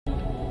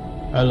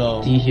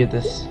Hello. Do you hear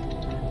this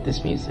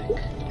music?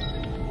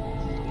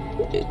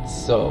 It's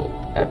so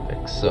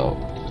epic, so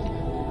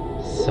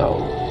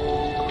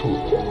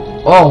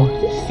cool. Oh,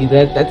 see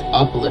that? That's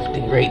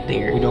uplifting right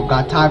there. We don't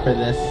got time for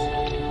this.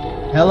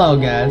 Hello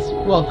guys,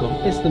 welcome.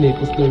 It's the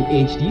MapleStory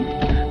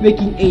HD,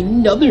 making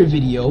another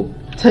video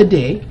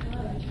today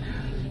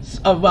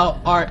about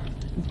our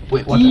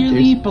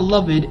dearly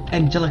beloved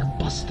Angelic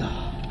Buster.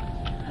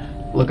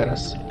 Look at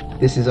us.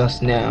 This is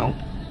us now,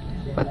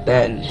 but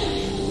then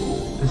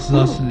this is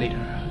us later.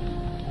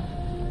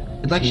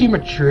 It's actually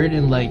matured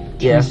in like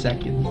 2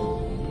 seconds.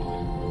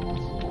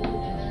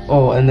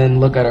 Oh, and then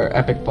look at our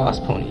epic boss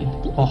pony.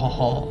 Ha ha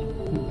ha.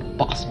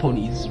 Boss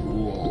ponies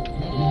rule.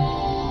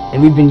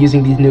 And we've been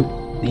using these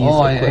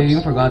I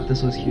even forgot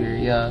this was here,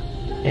 yeah.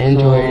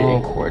 Android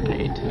and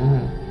coordinate.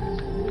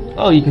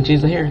 Oh, you can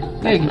change the hair.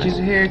 Yeah, you can change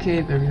the hair,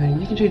 cape, everything.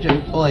 You can change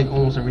like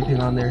almost everything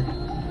on there.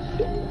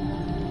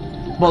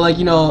 But like,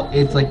 you know,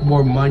 it's like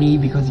more money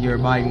because you're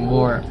buying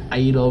more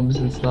items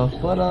and stuff.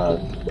 But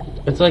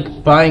it's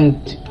like buying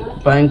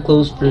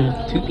clothes for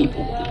 2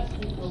 people.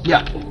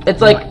 Yeah. It's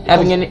like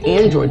having an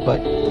Android,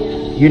 but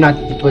you're not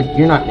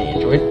an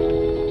Android.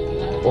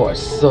 Or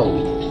so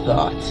we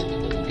thought.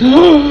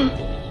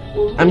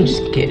 I'm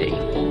just kidding.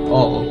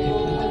 Oh, okay.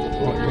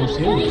 Oh, you're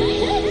serious.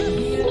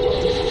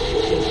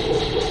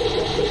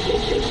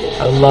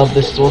 I love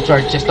this soul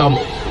charge system.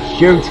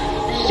 Shoot!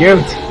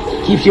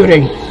 Keep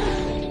shooting.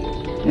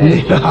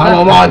 Hey, I'm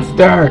a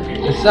monster.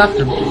 It's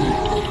after me.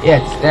 Yeah,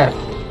 it's step.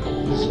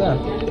 What's that?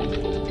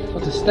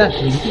 What's a step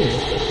in here?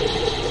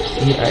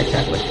 See, I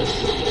attack like this.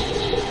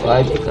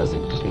 Why? Because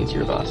it just means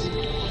you're a boss.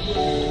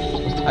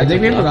 I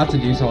think we forgot to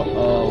do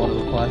one of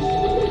the quests.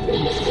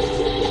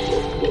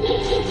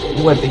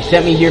 What? They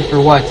sent me here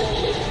for what?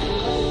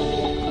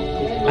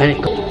 I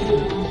didn't.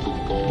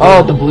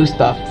 Oh, the blue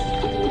stuff.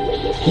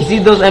 You see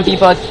those MP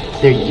pods?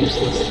 They're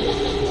useless.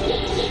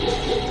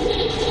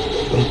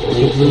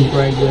 Blue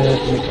fragment,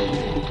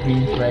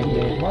 green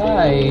fragment.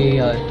 Why?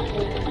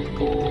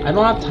 I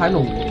don't have time to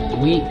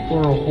wait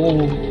for a whole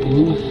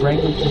blue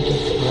fragment to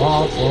just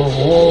drop, or a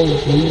whole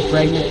blue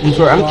fragment to I'm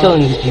sorry, I'm drop.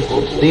 killing these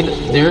people.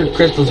 Their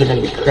crystals are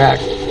gonna be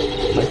cracked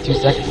in like 2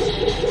 seconds.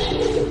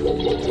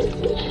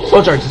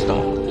 Soul charge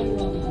system.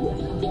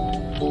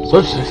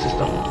 Soul charge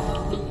system.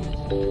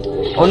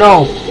 Oh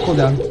no! Cool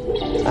down.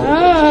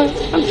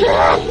 I'm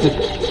trapped!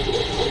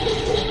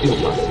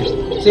 Stupid monsters.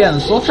 So yeah, the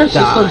soul charge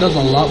system does a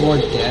lot more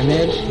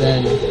damage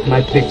than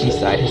my bitchy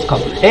side has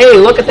covered. Hey,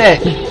 look at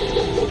that!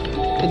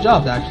 Good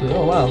job, actually.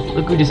 Oh wow.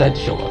 Look who decided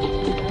to show up.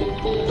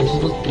 You're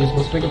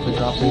supposed to pick up the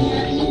drops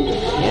anyways.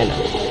 Yeah,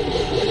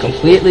 no.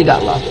 Completely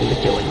got lost in the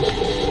killing.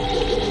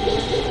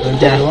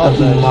 Death of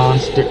the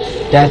monster.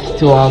 Death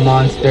to all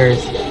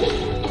monsters.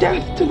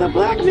 Death to the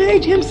black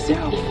mage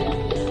himself.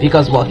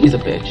 Because, well, he's a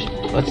bitch.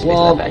 Let's face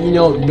that fact. You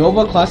know,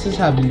 Nova classes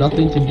have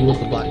nothing to do with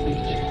the black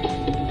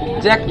mage.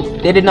 Exactly.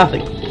 They did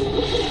nothing.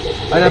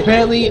 And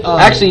apparently,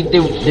 actually,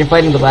 they're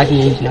fighting the black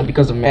mage now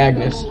because of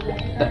Magnus.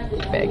 That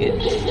faggot.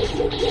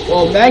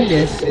 Well,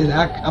 Magnus is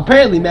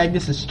apparently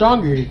Magnus is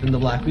stronger than the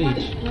black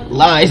mage.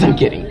 Lies, I'm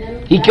kidding.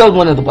 He killed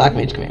one of the black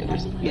mage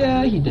commanders.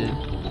 Yeah, he did.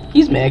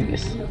 He's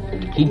Magnus.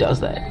 He does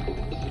that.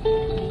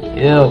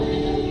 Ew.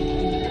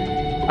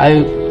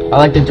 I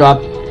like to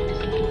drop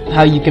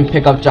how you can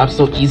pick up drops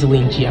so easily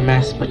in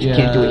GMS, but you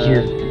can't do it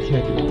here. You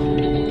can't do it here.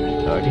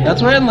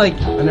 That's why, like,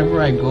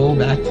 whenever I go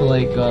back to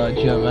like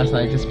GMS,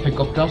 I just pick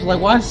up drops.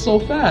 Like, why is it so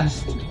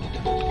fast?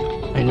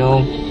 I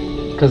know,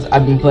 because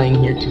I've been playing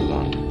here too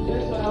long.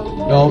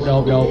 No.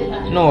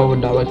 No, I would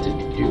not like to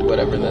do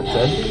whatever that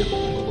said.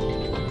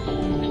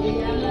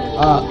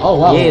 Oh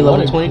wow. Yay,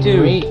 level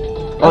 22.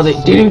 Oh, they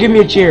didn't give me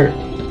a chair.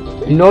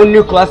 No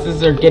new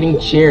classes are getting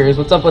chairs.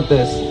 What's up with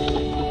this?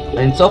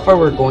 And so far,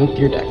 we're going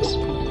pure decks.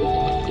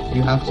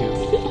 You have to.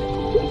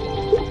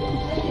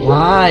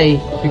 Why?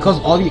 Because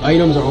all the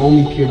items are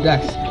only pure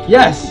decks.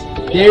 Yes!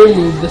 They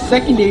removed the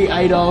secondary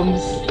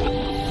items.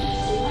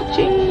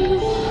 Ching.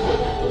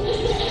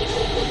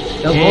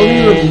 It was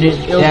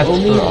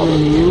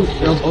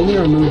only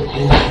removed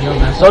in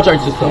GMS. Soul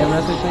charge system.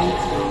 GMS, I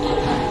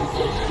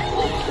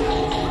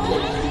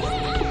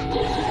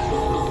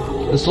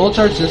think. The soul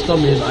charge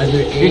system is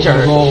either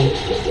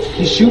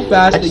you shoot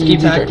fast and you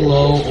attack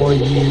low, or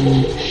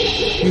you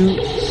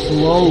shoot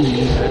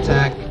slowly and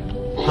attack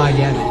high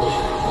damage.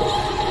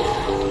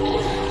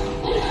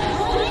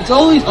 It's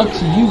always up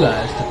to you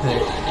guys to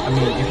pick. I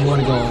mean, if you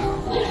want to go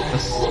the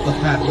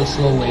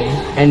slow way.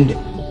 And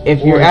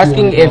if you're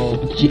asking if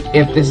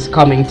this is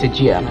coming to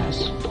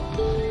GMS,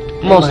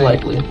 most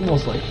likely.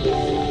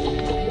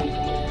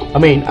 I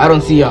mean, I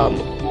don't see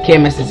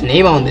KMS's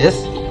name on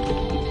this.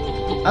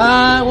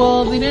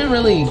 Well, they didn't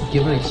really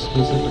give an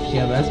exclusive for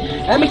GMS.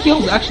 And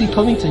McKeel's actually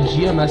coming to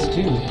GMS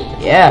too.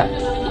 Yeah,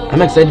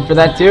 I'm excited for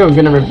that too. I'm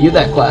gonna review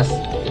that class.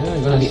 Yeah,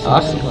 that'll be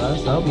awesome.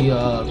 That'll be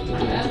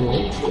pretty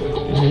cool.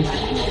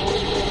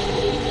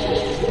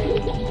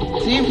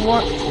 See,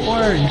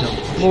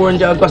 more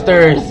Angelic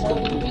Busters.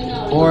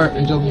 Or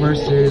Angelic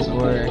Busters,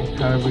 or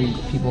however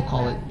people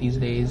call it these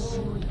days.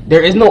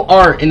 There is no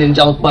R in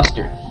Angelic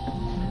Buster.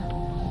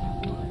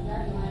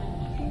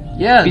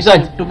 Yeah.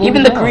 Besides, to vote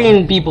even me the out.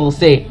 Korean people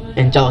say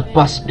Angelic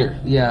Buster.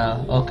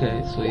 Yeah.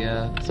 Okay. So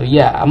yeah. So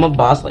yeah, I'm a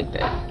boss like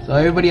that. So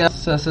everybody else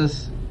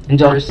says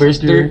Angelic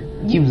Buster,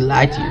 you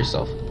lied to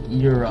yourself.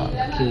 you're wrong.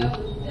 Okay.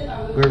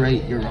 We're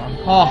right. You're wrong.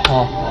 Ha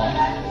ha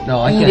ha. No,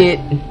 I Eat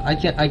can't.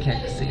 it. I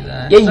can't say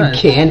that. Yeah, you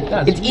That's- can.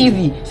 that's It's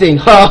easy saying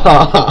ha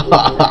ha ha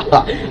ha ha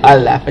ha. I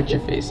laugh at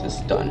your face.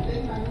 It's done.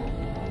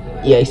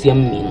 Yeah, I see.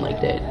 I'm mean like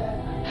that.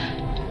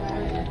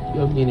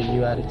 You're getting a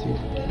new attitude.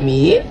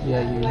 Me?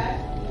 Yeah, you.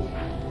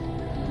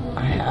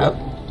 I have.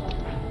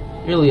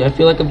 Really, I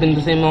feel like I've been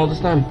the same all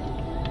this time.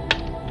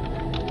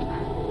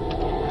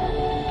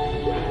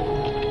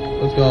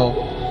 Let's go.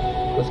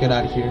 Let's get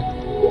out of here.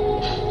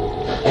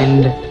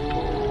 And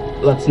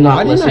let's Why not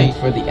didn't listen I-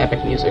 for the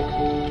epic music.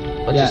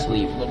 Let's Yeah. just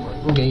leave.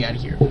 We're getting out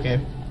of here. Okay.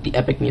 The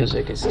epic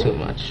music is too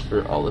much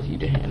for all of you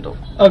to handle.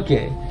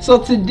 Okay. So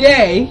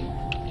today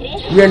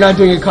we are not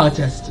doing a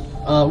contest.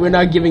 We're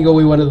not giving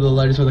away one of the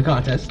letters for the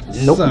contest.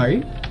 Nope.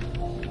 Sorry.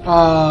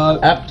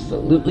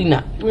 Absolutely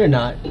not. We're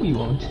not. We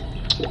won't.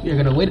 We're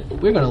gonna wait.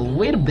 We're gonna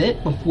wait a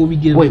bit before we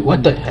give. Wait,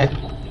 what the heck?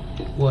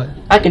 What?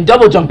 I can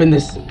double jump in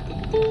this.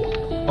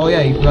 Oh yeah,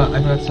 I forgot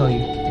to tell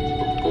you.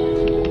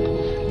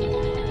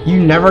 You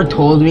never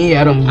told me,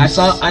 Adam. I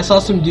saw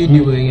some dude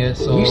doing it.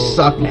 So You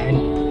suck,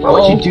 man. Why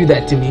would Oh. you do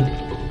that to me?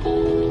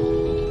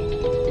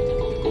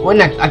 What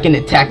next? I can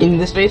attack in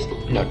this face?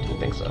 No, I don't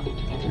think so.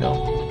 No.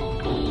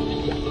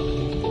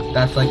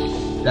 That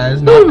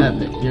is not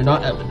Evan. You're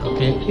not Evan,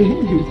 okay?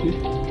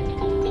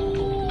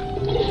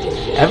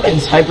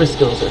 Evan's hyper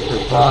skills are for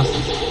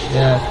bosses.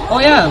 Yeah. Oh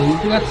yeah, we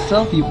forgot to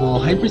tell people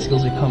hyper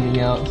skills are coming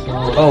out. So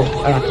Oh,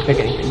 I don't have to pick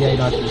anything. yeah, you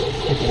don't have to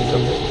pick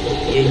anything.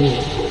 Yeah, me.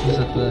 Just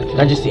have to.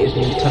 That just saves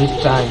me tons of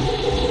time.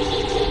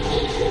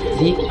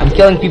 See, I'm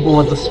killing people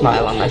with a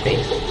smile on my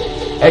face.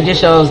 It just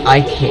shows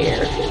I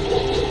care.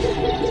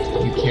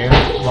 You care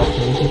about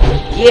killing people?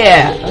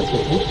 Yeah. That's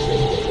really interesting.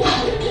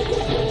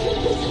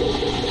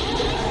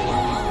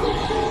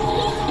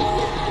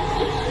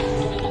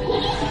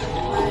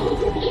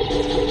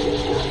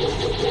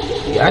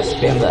 Yeah, I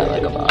spam that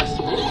like a boss.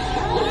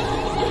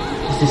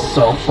 This is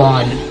so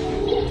fun.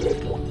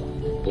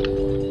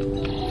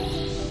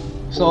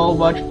 So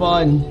much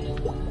fun.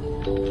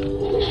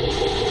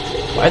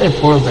 Why are there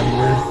portals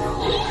everywhere?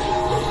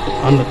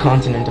 On the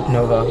continent of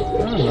Nova. I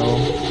don't know.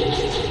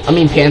 I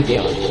mean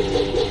Pantheon.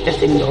 I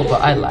said Nova,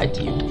 I lied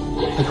to you.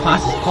 The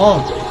class is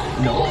called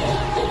No.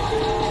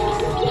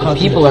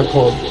 People are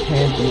called...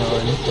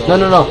 Pantheon. So.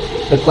 No.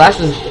 The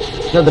classes...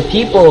 No, the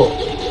people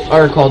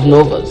are called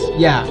Novas.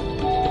 Yeah.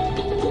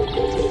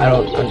 I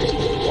don't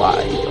understand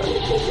why, but...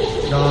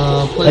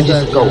 Let's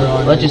just go.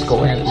 Let's just go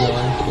with this.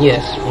 Pantheon.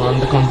 Yes, we're on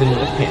the continent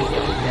of Pantheon.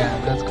 Yeah,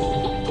 that's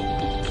cool.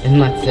 Isn't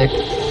that sick?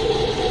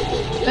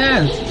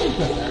 Man,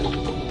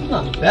 it's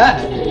not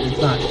bad.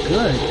 It's not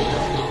good.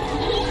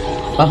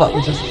 Papa.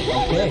 It's just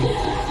okay.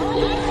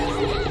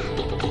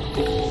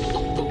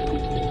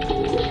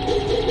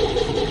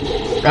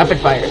 Rapid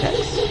fire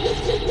attacks.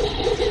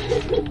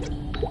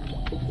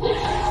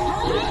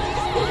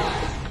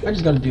 I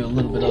just gotta do a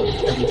little bit of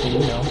everything, you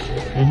know.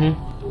 Mm-hmm.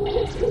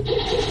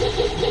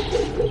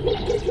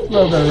 A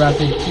little bit of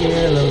rapid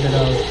here, a little bit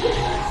of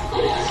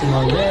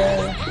slow there.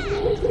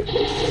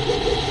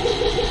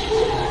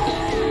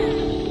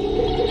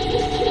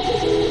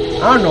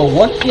 I don't know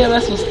what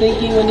PMS was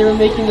thinking when they were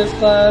making this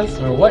class,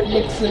 or what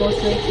Nixon was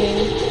thinking.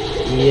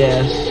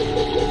 Yes.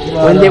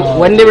 But,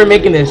 When they were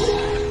making this,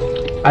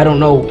 I don't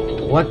know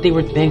what they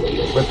were thinking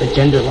with the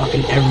gender lock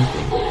and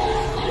everything.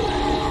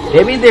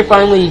 Maybe they're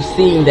finally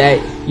seeing that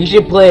you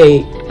should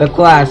play the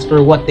class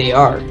for what they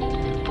are.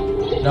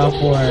 not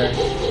for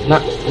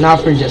Not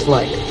for just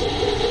like,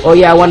 oh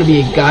yeah, I want to be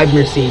a guy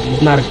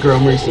Mercedes, not a girl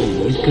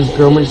Mercedes, because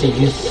girl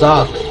Mercedes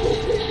suck.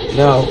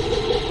 No.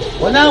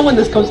 well now when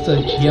this comes to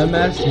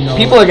GMS, you know,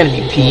 People are gonna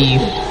be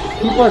peeved.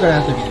 people are gonna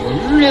have to be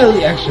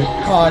really extra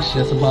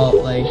cautious about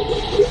like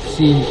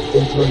seeing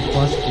Angelic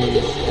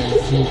Busters and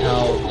seeing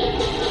how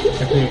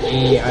if they're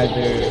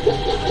either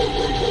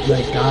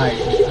like guys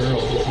or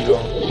girls, you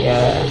know.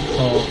 Yeah.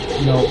 So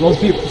you know those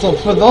people. So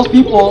for those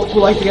people who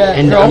like to get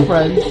And,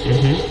 girlfriends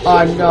Mm-hmm.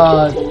 on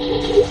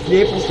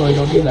MapleStory,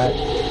 don't do that.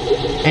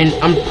 And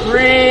I'm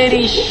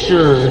pretty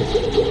sure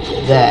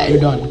that You're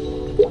done.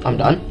 I'm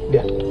done.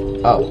 Yeah.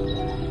 Oh,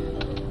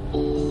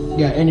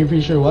 Yeah, and you're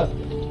pretty sure what?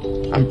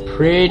 I'm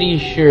pretty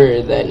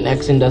sure that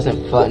Nexon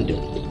doesn't fund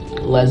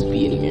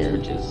lesbian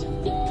marriages.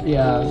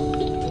 Yeah.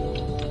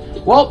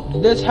 Well,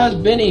 this has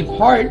been a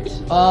part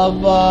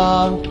of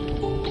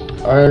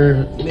Our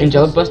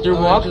Angelic Buster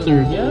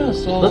walkthrough. Yeah.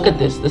 So Look at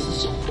this. This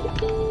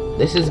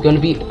is gonna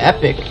be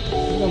epic. It's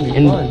gonna be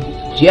And fun.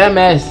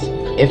 GMS,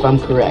 if I'm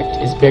correct,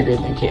 is bigger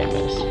than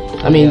KMS.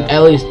 I mean, Yeah.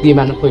 at least the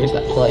amount of players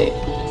that play it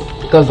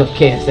because of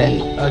KSN,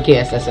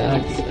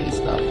 KSSN Okay. and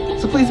stuff.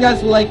 So please,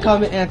 guys, like,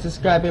 comment, and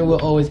subscribe, and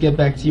we'll always get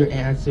back to your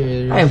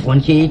answers. I have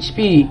 1k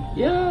HP.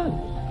 Yeah.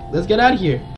 Let's get out of here.